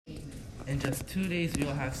In just 2 days, we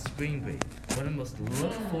will have spring break, one of the most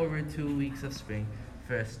look forward to weeks of spring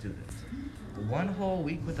for a student. One whole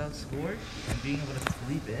week without schoolwork and being able to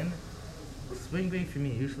sleep in. Spring break for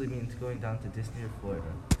me usually means going down to Disney or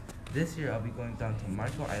Florida. This year, I'll be going down to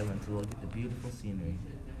Marco Island to look at the beautiful scenery.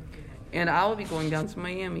 And I'll be going down to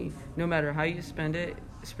Miami. No matter how you spend it,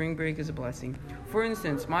 spring break is a blessing. For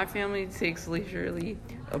instance, my family takes leisurely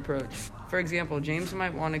approach. For example, James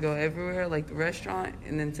might want to go everywhere like the restaurant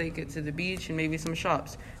and then take it to the beach and maybe some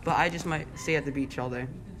shops. But I just might stay at the beach all day.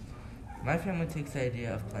 My family takes the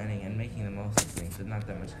idea of planning and making the most of things with not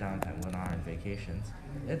that much downtime when on vacations.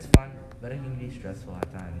 It's fun, but it can be stressful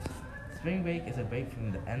at times. Spring break is a break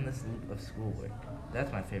from the endless loop of schoolwork.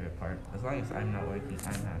 That's my favorite part, as long as I'm not working,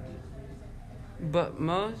 I'm happy. But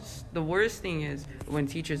the worst thing is when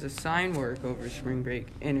teachers assign work over spring break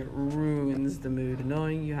and it ruins the mood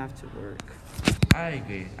knowing you have to work. I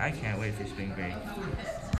agree. I can't wait for spring break.